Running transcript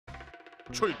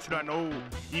출출한 오후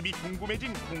입이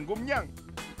궁금해진 궁금양.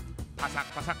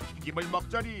 바삭바삭 튀김을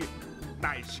먹자니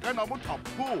날씨가 너무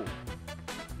덥고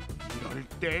이럴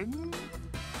땐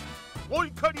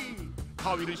올커리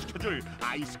더위를 식혀줄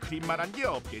아이스크림만한 게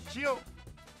없겠지요.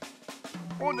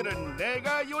 오늘은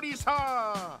내가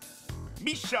요리사.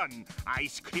 미션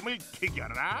아이스크림을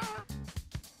튀겨라.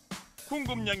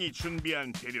 궁금양이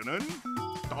준비한 재료는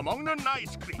떠먹는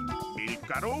아이스크림,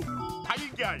 밀가루,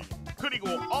 달걀, 그리고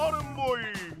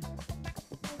얼음물.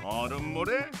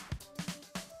 얼음물에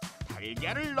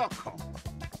달걀을 넣고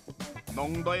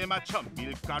농도에 맞춰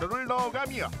밀가루를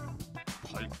넣어가며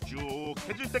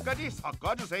걸쭉해질 때까지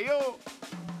섞어주세요.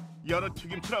 여러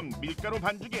튀김처럼 밀가루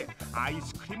반죽에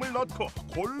아이스크림을 넣고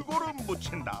골고루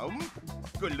묻힌 다음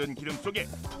끓는 기름 속에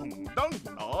퉁덩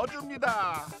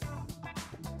넣어줍니다.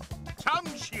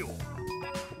 잠시 후,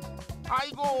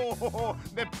 아이고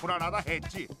내 불안하다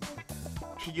했지.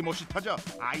 튀김옷이 터져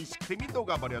아이스크림이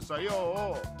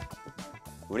녹아버렸어요.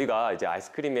 우리가 이제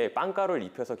아이스크림에 빵가루를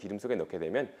입혀서 기름 속에 넣게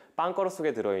되면 빵가루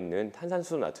속에 들어있는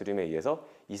탄산수 나트륨에 의해서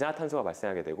이산화탄소가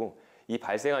발생하게 되고, 이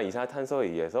발생한 이산화탄소에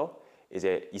의해서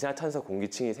이제 이산화탄소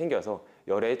공기층이 생겨서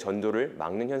열의 전도를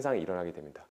막는 현상이 일어나게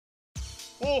됩니다.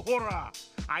 오호라,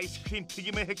 아이스크림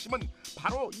튀김의 핵심은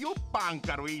바로 이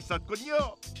빵가루에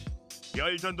있었군요.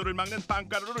 열 전도를 막는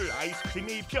빵가루를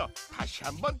아이스크림에 입혀 다시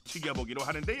한번 튀겨보기로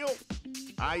하는데요.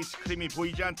 아이스크림이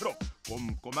보이지 않도록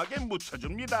꼼꼼하게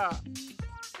묻혀줍니다.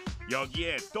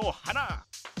 여기에 또 하나,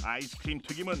 아이스크림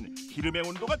튀김은 기름의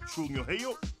온도가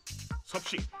중요해요.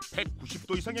 섭씨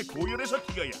 190도 이상의 고열에서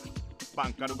튀겨야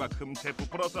빵가루가 금세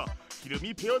부풀어서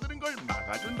기름이 배어드는 걸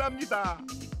막아준답니다.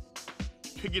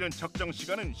 튀기는 적정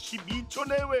시간은 12초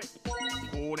내외.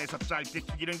 고온에서 짧게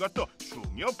튀기는 것도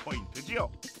중요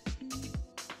포인트지요.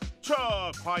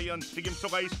 자, 과연 튀김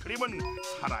속 아이스크림은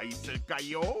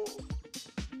살아있을까요?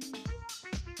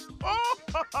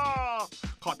 오하하!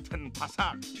 겉은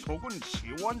바삭, 속은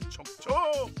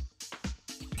시원촉촉.